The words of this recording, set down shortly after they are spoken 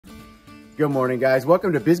Good morning, guys.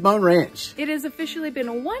 Welcome to Bizbone Ranch. It has officially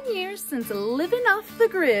been 1 year since living off the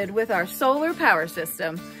grid with our solar power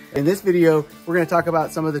system. In this video, we're going to talk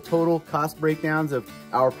about some of the total cost breakdowns of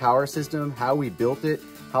our power system, how we built it,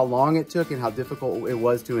 how long it took, and how difficult it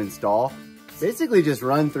was to install. Basically just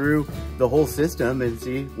run through the whole system and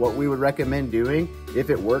see what we would recommend doing, if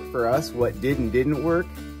it worked for us, what did and didn't work,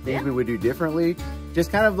 things we would do differently.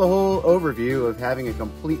 Just kind of the whole overview of having a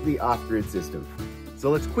completely off-grid system. So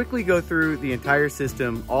let's quickly go through the entire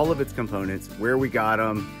system, all of its components, where we got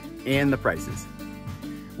them, and the prices.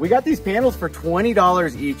 We got these panels for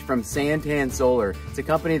 $20 each from Santan Solar. It's a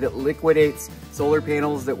company that liquidates solar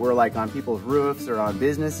panels that were like on people's roofs or on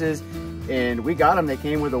businesses. And we got them, they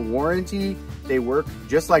came with a warranty. They work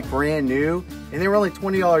just like brand new, and they were only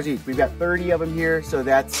 $20 each. We've got 30 of them here, so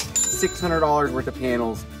that's $600 worth of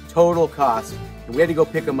panels, total cost. And we had to go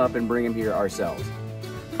pick them up and bring them here ourselves.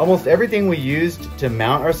 Almost everything we used to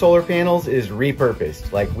mount our solar panels is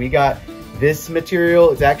repurposed. Like we got this material,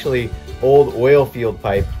 it's actually old oil field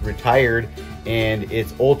pipe, retired, and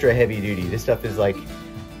it's ultra heavy duty. This stuff is like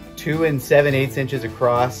 2 7/8 inches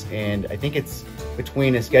across, and I think it's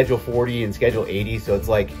between a schedule 40 and schedule 80, so it's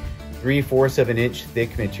like 3/4 of an inch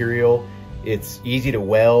thick material. It's easy to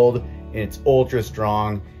weld, and it's ultra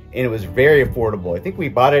strong, and it was very affordable. I think we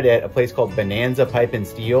bought it at a place called Bonanza Pipe and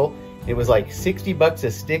Steel. It was like 60 bucks a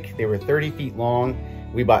stick. They were 30 feet long.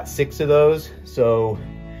 We bought 6 of those, so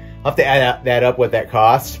I'll have to add that up what that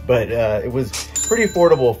cost, but it was pretty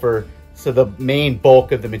affordable so the main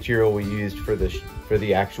bulk of the material we used for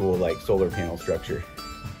the actual like solar panel structure.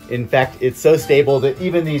 In fact, it's so stable that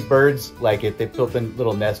even these birds like it. They built a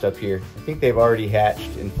little nest up here. I think they've already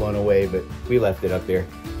hatched and flown away, but we left it up there.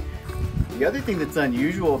 The other thing that's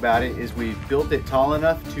unusual about it is we built it tall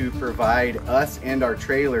enough to provide us and our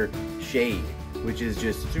trailer shade, which is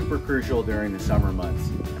just super crucial during the summer months.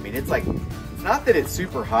 I mean, it's not that it's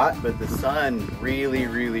super hot, but the sun really,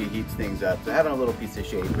 really heats things up. So having a little piece of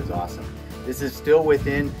shade was awesome. This is still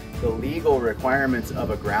within the legal requirements of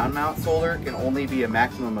a ground mount solar. It can only be a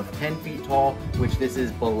maximum of 10 feet tall, which this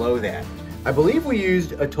is below that. I believe we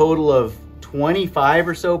used a total of 25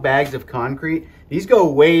 or so bags of concrete. These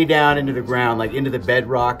go way down into the ground, like into the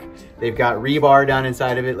bedrock. They've got rebar down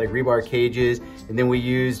inside of it, like rebar cages. And then we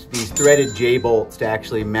used these threaded J-bolts to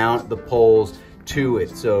actually mount the poles to it.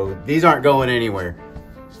 So these aren't going anywhere.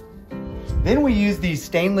 Then we use these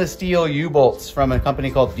stainless steel U-bolts from a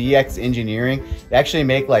company called DX Engineering. They actually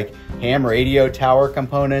make like ham radio tower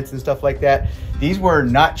components and stuff like that. These were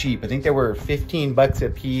not cheap. I think they were 15 bucks a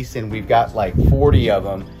piece, and we've got like 40 of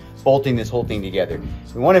them bolting this whole thing together.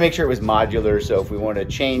 We want to make sure it was modular, so if we want to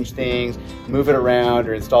change things, move it around,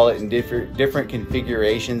 or install it in different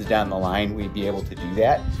configurations down the line, we'd be able to do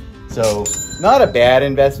that. So not a bad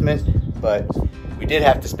investment, but we did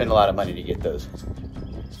have to spend a lot of money to get those.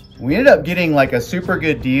 We ended up getting like a super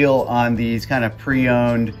good deal on these kind of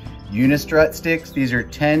pre-owned Unistrut sticks. These are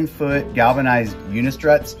 10-foot galvanized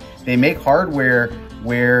Unistruts. They make hardware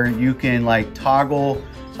where you can like toggle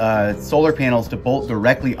solar panels to bolt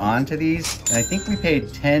directly onto these. And I think we paid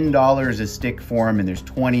 $10 a stick for them, and there's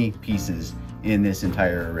 20 pieces in this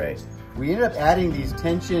entire array. We ended up adding these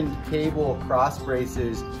tension cable cross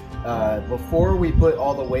braces before we put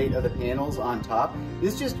all the weight of the panels on top.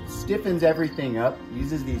 This just stiffens everything up,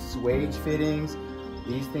 uses these swage fittings.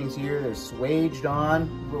 These things here, they're swaged on,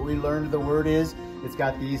 what we learned the word is. It's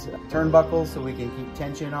got these turnbuckles so we can keep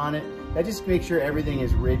tension on it. That just makes sure everything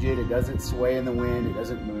is rigid, it doesn't sway in the wind, it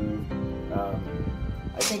doesn't move.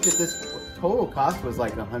 I think that this total cost was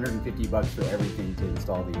like 150 bucks for everything to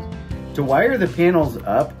install these. To wire the panels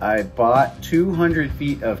up, I bought 200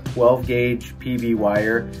 feet of 12 gauge PV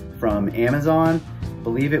wire from Amazon. I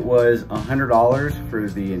believe it was $100 for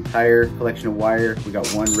the entire collection of wire. We got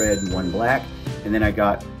one red and one black. And then I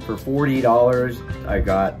got, for $40, I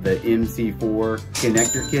got the EG4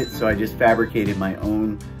 connector kit. So I just fabricated my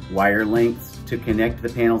own wire lengths to connect the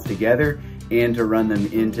panels together and to run them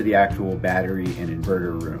into the actual battery and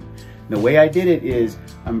inverter room. The way I did it is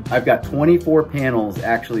I've got 24 panels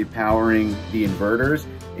actually powering the inverters,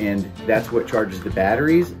 and that's what charges the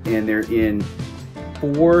batteries, and they're in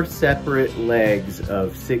 4 separate legs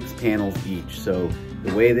of 6 panels each. So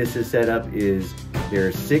the way this is set up is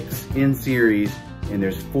there's 6 in series, and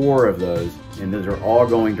there's 4 of those, and those are all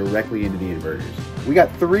going directly into the inverters. We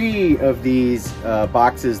got 3 of these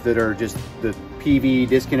boxes that are just the PV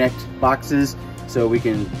disconnect boxes, so we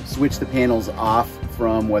can switch the panels off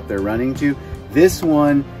from what they're running to. This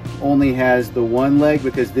one only has the one leg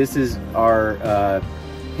because this is our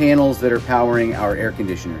panels that are powering our air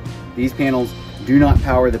conditioner. These panels do not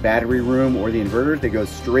power the battery room or the inverters. They go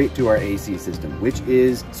straight to our AC system, which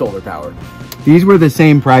is solar powered. These were the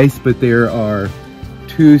same price, but there are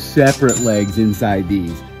 2 separate legs inside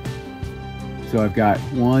these. So I've got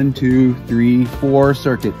 1, 2, 3, 4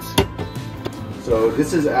 circuits. So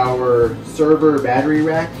this is our server battery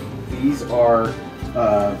rack. These are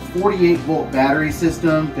 48 volt battery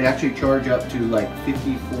system. They actually charge up to like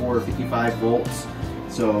 54, 55 volts.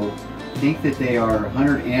 So I think that they are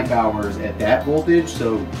 100 amp hours at that voltage.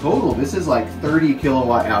 So total, this is like 30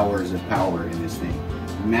 kilowatt hours of power in this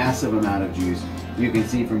thing. Massive amount of juice. You can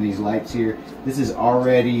see from these lights here, this is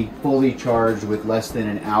already fully charged with less than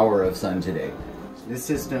an hour of sun today. This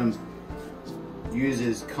system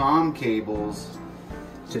uses COM cables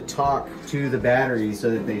to talk to the batteries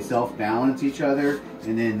so that they self-balance each other,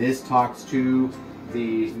 and then this talks to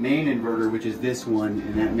the main inverter, which is this one,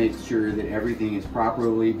 and that makes sure that everything is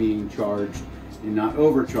properly being charged and not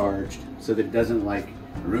overcharged, so that it doesn't like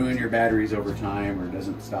ruin your batteries over time or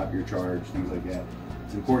doesn't stop your charge, things like that.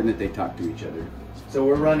 It's important that they talk to each other. So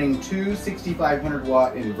we're running 2 6500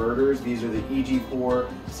 watt inverters. These are the EG4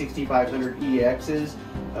 6500 EXs.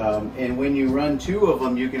 And when you run 2 of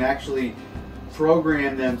them, you can actually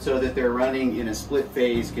program them so that they're running in a split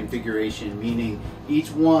phase configuration, meaning each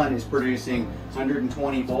one is producing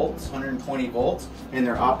 120 volts, and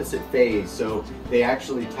they're opposite phase. So they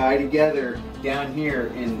actually tie together down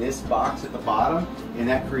here in this box at the bottom, and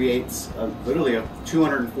that creates literally a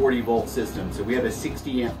 240 volt system. So we have a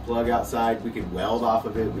 60 amp plug outside. We can weld off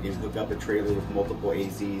of it. We can hook up a trailer with multiple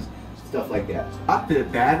ACs, stuff like that. The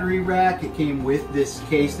battery rack, it came with this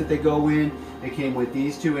case that they go in. It came with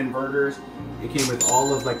these 2 inverters. It came with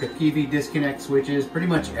all of like the PV disconnect switches, pretty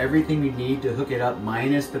much everything you need to hook it up,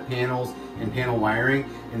 minus the panels and panel wiring.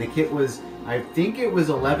 And the kit was, I think it was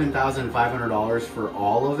 $11,500 for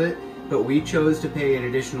all of it, but we chose to pay an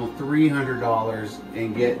additional $300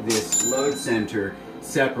 and get this load center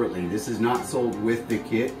separately. This is not sold with the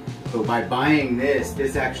kit, but by buying this,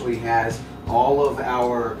 this actually has all of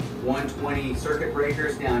our 120 circuit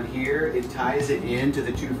breakers down here. It ties it into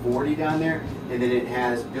the 240 down there, and then it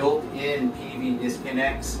has built-in PV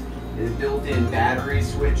disconnects and built-in battery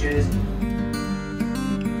switches.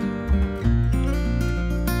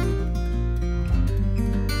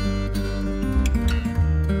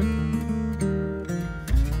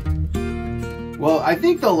 Well, I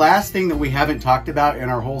think the last thing that we haven't talked about in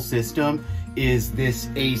our whole system is this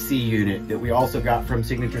AC unit that we also got from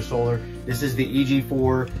Signature Solar. This is the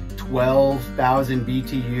EG4 12,000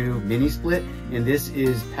 BTU mini split, and this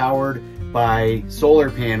is powered by solar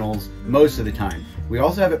panels most of the time. We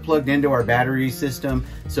also have it plugged into our battery system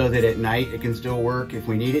so that at night it can still work if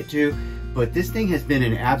we need it to. But this thing has been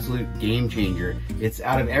an absolute game changer. It's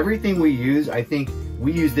out of everything we use, I think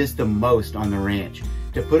we use this the most on the ranch.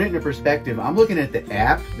 To put it into perspective, I'm looking at the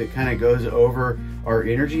app that kind of goes over our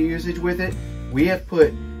energy usage with it. We have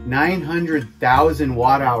put 900,000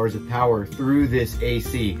 watt hours of power through this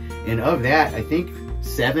AC. And of that, I think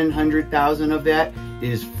 700,000 of that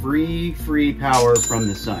is free power from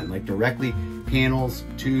the sun, like directly panels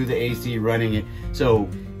to the AC running it. So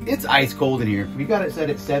it's ice cold in here. We got it set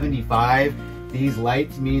at 75. These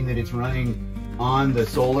lights mean that it's running on the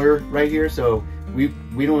solar right here. So we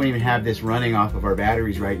don't even have this running off of our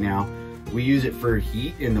batteries right now. We use it for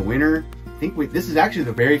heat in the winter. I think this is actually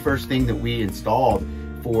the very first thing that we installed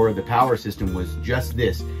for the power system was just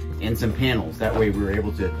this and some panels. That way we were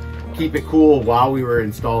able to keep it cool while we were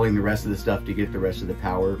installing the rest of the stuff to get the rest of the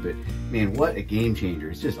power. But man, what a game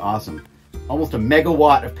changer. It's just awesome. Almost a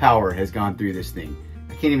megawatt of power has gone through this thing.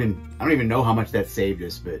 I don't even know how much that saved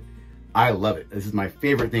us, but I love it. This is my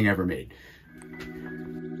favorite thing ever made.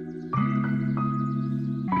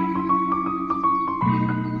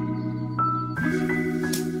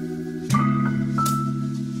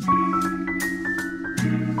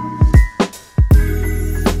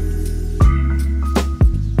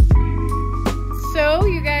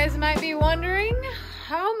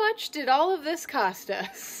 Did all of this cost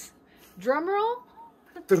us? Drum roll?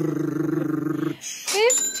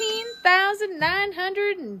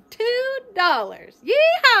 $15,902.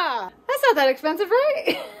 Yeehaw! That's not that expensive,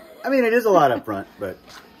 right? I mean, it is a lot up front, but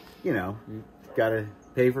you know, you gotta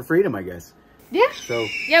pay for freedom, I guess. Yeah. So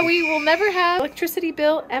yeah, we will never have electricity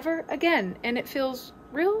bill ever again, and it feels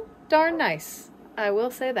real darn nice. I will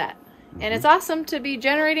say that. And it's awesome to be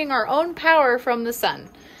generating our own power from the sun.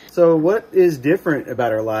 So what is different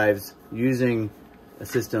about our lives using a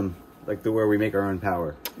system like where we make our own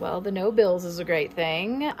power? Well, the no bills is a great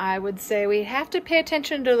thing. I would say we have to pay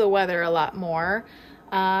attention to the weather a lot more.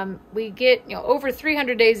 We get, over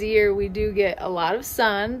 300 days a year, we do get a lot of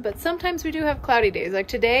sun, but sometimes we do have cloudy days. Like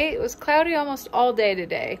today, it was cloudy almost all day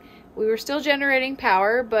today. We were still generating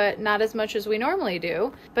power, but not as much as we normally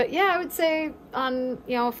do. But yeah, I would say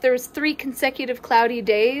if there's 3 consecutive cloudy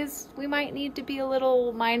days, we might need to be a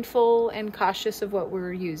little mindful and cautious of what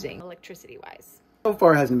we're using electricity-wise. So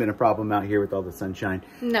far, hasn't been a problem out here with all the sunshine.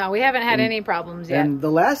 No, we haven't had any problems yet. And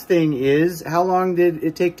the last thing is, how long did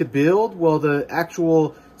it take to build? Well, the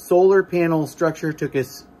actual solar panel structure took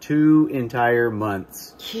us 2 entire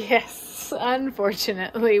months. Yes,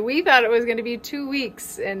 unfortunately. We thought it was going to be 2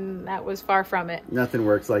 weeks, and that was far from it. Nothing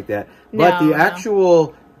works like that. But the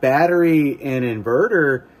actual battery and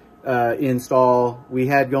inverter install we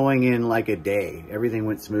had going in like a day. Everything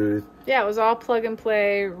went smooth. Yeah, it was all plug and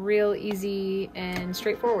play, real easy and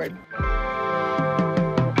straightforward.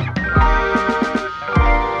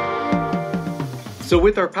 So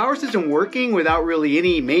with our power system working without really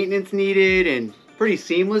any maintenance needed and pretty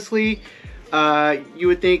seamlessly, you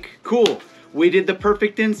would think, cool, we did the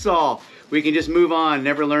perfect install. We can just move on,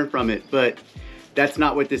 never learn from it. But that's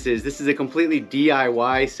not what this is. This is a completely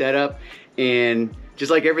DIY setup, and just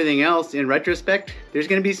like everything else, in retrospect, there's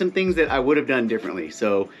gonna be some things that I would have done differently.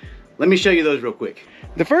 So let me show you those real quick.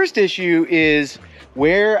 The first issue is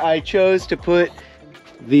where I chose to put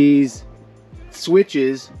these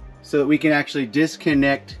switches so that we can actually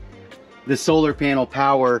disconnect the solar panel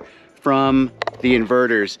power from the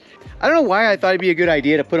inverters. I don't know why I thought it'd be a good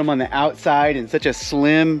idea to put them on the outside in such a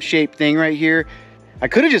slim shaped thing right here. I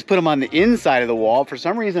could have just put them on the inside of the wall. For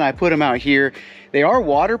some reason, I put them out here. They are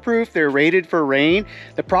waterproof, they're rated for rain.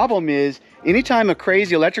 The problem is, anytime a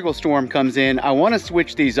crazy electrical storm comes in, I want to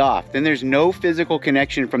switch these off. Then there's no physical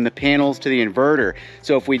connection from the panels to the inverter.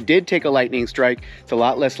 So if we did take a lightning strike, it's a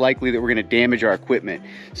lot less likely that we're going to damage our equipment.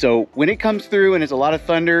 So when it comes through and it's a lot of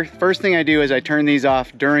thunder, first thing I do is I turn these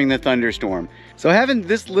off during the thunderstorm. So having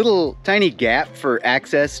this little tiny gap for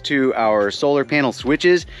access to our solar panel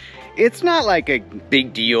switches, it's not like a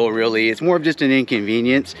big deal really. It's more of just an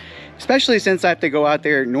inconvenience, especially since I have to go out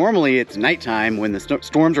there. Normally it's nighttime when the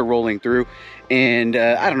storms are rolling through, and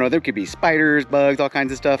I don't know, there could be spiders, bugs, all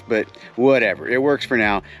kinds of stuff, but whatever, it works for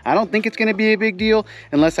now. I don't think it's gonna be a big deal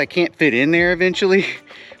unless I can't fit in there eventually,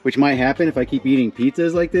 which might happen if I keep eating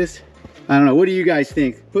pizzas like this. I don't know, what do you guys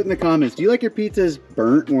think? Put in the comments, do you like your pizzas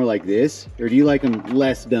burnt more like this, or do you like them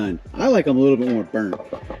less done? I like them a little bit more burnt.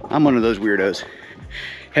 I'm one of those weirdos.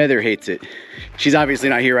 Heather hates it. She's obviously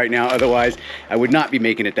not here right now, otherwise I would not be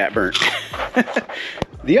making it that burnt.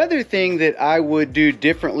 The other thing that I would do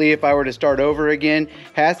differently if I were to start over again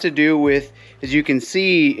has to do with, as you can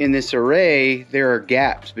see in this array, there are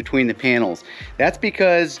gaps between the panels. That's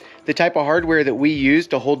because the type of hardware that we use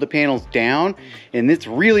to hold the panels down, and it's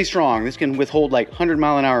really strong, this can withhold like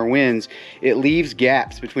 100-mile-an-hour winds, it leaves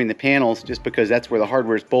gaps between the panels just because that's where the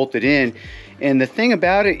hardware is bolted in. And the thing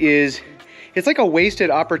about it is, it's like a wasted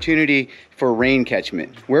opportunity for rain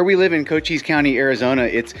catchment. Where we live in Cochise County, Arizona,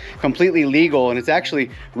 it's completely legal, and it's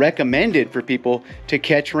actually recommended for people to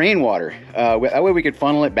catch rainwater. That way we could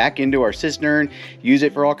funnel it back into our cistern, use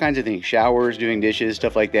it for all kinds of things, showers, doing dishes,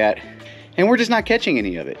 stuff like that. And we're just not catching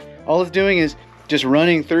any of it. All it's doing is just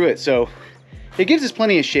running through it. So it gives us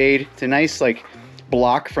plenty of shade. It's a nice like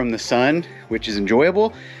block from the sun, which is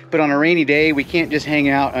enjoyable. But on a rainy day, we can't just hang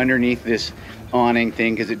out underneath this awning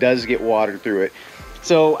thing because it does get water through it.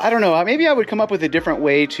 So I don't know, maybe I would come up with a different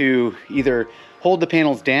way to either hold the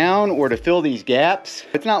panels down or to fill these gaps.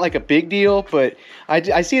 It's not like a big deal, but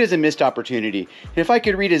I see it as a missed opportunity. If I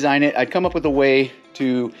could redesign it, I'd come up with a way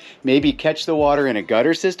to maybe catch the water in a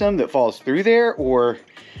gutter system that falls through there or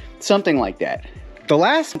something like that. The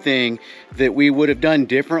last thing that we would have done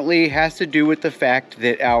differently has to do with the fact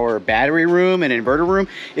that our battery room and inverter room,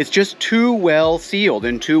 it's just too well sealed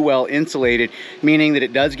and too well insulated, meaning that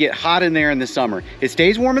it does get hot in there in the summer. It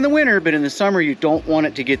stays warm in the winter, but in the summer you don't want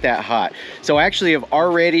it to get that hot. So I actually have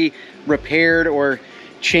already repaired or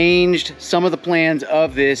changed some of the plans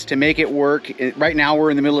of this to make it work. Right now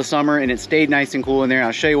we're in the middle of summer and it stayed nice and cool in there. And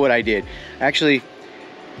I'll show you what I did. I actually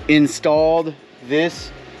installed this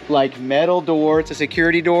like metal door. It's a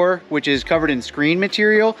security door, which is covered in screen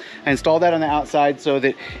material. I installed that on the outside so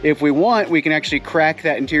that if we want, we can actually crack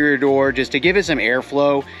that interior door just to give it some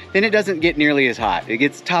airflow. Then it doesn't get nearly as hot.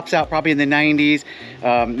 It tops out probably in the 90s.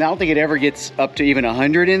 I don't think it ever gets up to even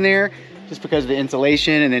 100 in there just because of the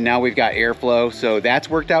insulation, and then now we've got airflow, so that's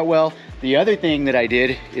worked out well. The other thing that I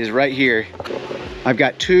did is right here. I've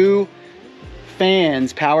got two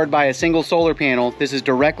fans powered by a single solar panel. This is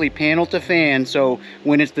directly panel to fan, so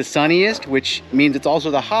when it's the sunniest, which means it's also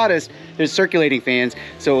the hottest, there's circulating fans,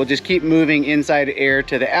 so we'll just keep moving inside air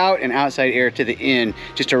to the out and outside air to the in,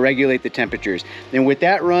 just to regulate the temperatures. And with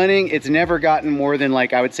that running, it's never gotten more than,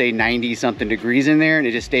 like, I would say 90 something degrees in there, and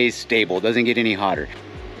it just stays stable, doesn't get any hotter.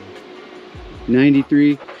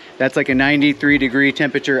 93, that's like a 93 degree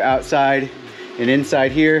temperature outside, and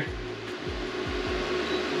inside here,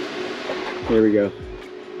 there we go. I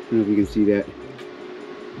don't know if you can see that.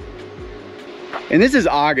 And this is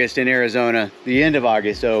August in Arizona, the end of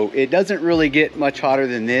August, so it doesn't really get much hotter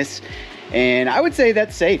than this. And I would say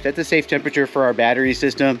that's safe. That's a safe temperature for our battery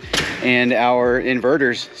system and our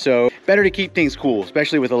inverters. So better to keep things cool,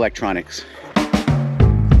 especially with electronics.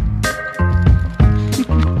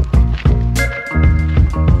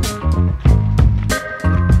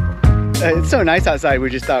 It's so nice outside. We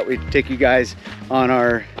just thought we'd take you guys on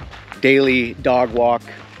our daily dog walk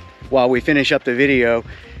while we finish up the video.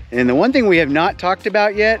 And the one thing we have not talked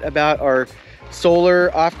about yet about our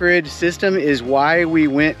solar off-grid system is why we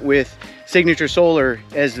went with Signature Solar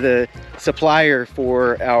as the supplier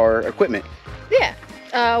for our equipment.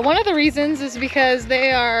 Yeah, one of the reasons is because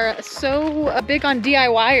they are so big on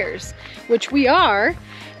DIYers, which we are.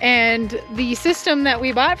 And the system that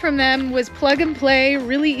we bought from them was plug and play,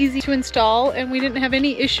 really easy to install, and we didn't have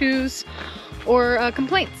any issues or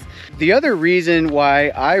complaints. The other reason why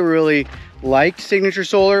I really liked Signature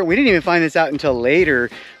Solar, we didn't even find this out until later,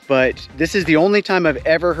 but this is the only time I've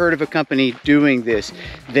ever heard of a company doing this.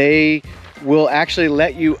 They will actually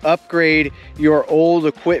let you upgrade your old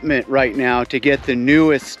equipment right now to get the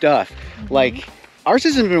newest stuff. Like, our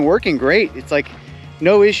system's been working great. It's like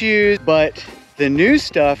no issues, but the new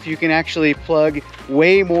stuff, you can actually plug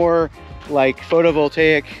way more like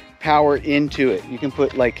photovoltaic power into it. You can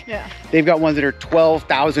put like, they've got ones that are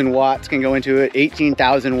 12,000 watts can go into it,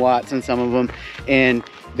 18,000 watts in some of them. And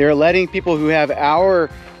they're letting people who have our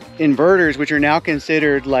inverters, which are now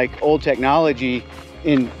considered like old technology,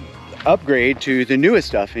 upgrade to the newest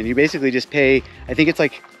stuff. And you basically just pay, I think it's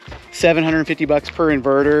like 750 bucks per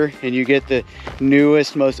inverter, and you get the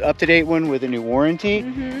newest, most up-to-date one with a new warranty.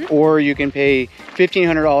 Or you can pay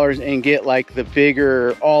 $1,500 and get like the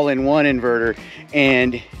bigger all-in-one inverter.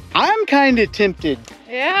 And I'm kind of tempted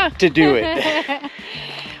to do it.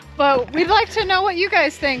 But we'd like to know what you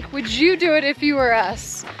guys think. Would you do it if you were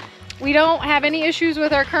us? We don't have any issues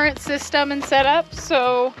with our current system and setup,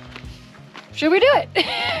 so should we do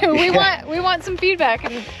it? We want some feedback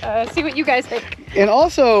and see what you guys think. And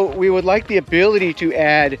also, we would like the ability to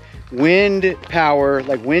add wind power,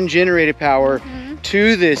 like wind generated power,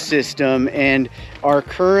 to this system. And our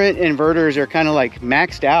current inverters are kind of like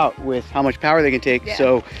maxed out with how much power they can take.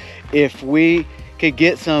 So if we could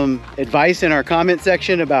get some advice in our comment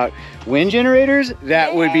section about wind generators,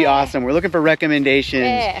 that would be awesome. We're looking for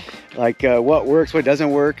recommendations, like what works, what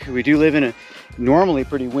doesn't work. We do live in a normally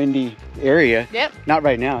pretty windy area. Not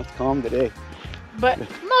right now, it's calm today. But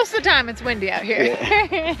most of the time it's windy out here.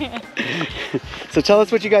 So tell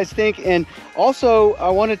us what you guys think. And also, I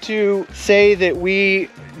wanted to say that we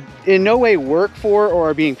in no way work for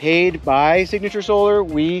or are being paid by Signature Solar.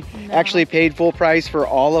 We actually paid full price for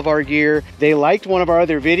all of our gear. They liked one of our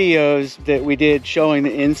other videos that we did showing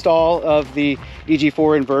the install of the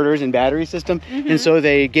EG4 inverters and battery system. And so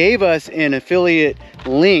they gave us an affiliate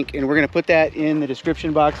link, and we're going to put that in the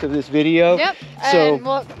description box of this video. So and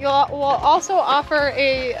we'll also offer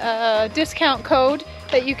a discount code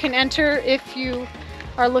that you can enter if you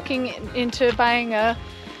are looking into buying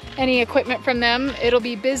any equipment from them. It'll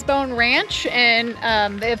be Bizbone Ranch, and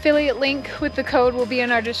the affiliate link with the code will be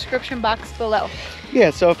in our description box below.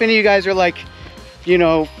 So if any of you guys are like, you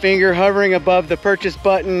know, finger hovering above the purchase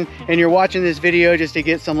button and you're watching this video just to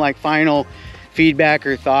get some like final feedback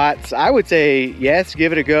or thoughts, I would say yes,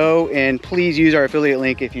 give it a go, and please use our affiliate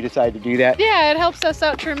link if you decide to do that. It helps us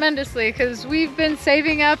out tremendously because we've been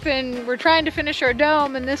saving up and we're trying to finish our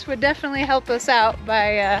dome, and this would definitely help us out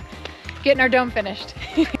by getting our dome finished.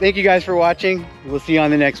 Thank you guys for watching. We'll see you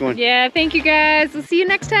on the next one. Thank you guys. We'll see you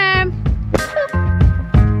next time.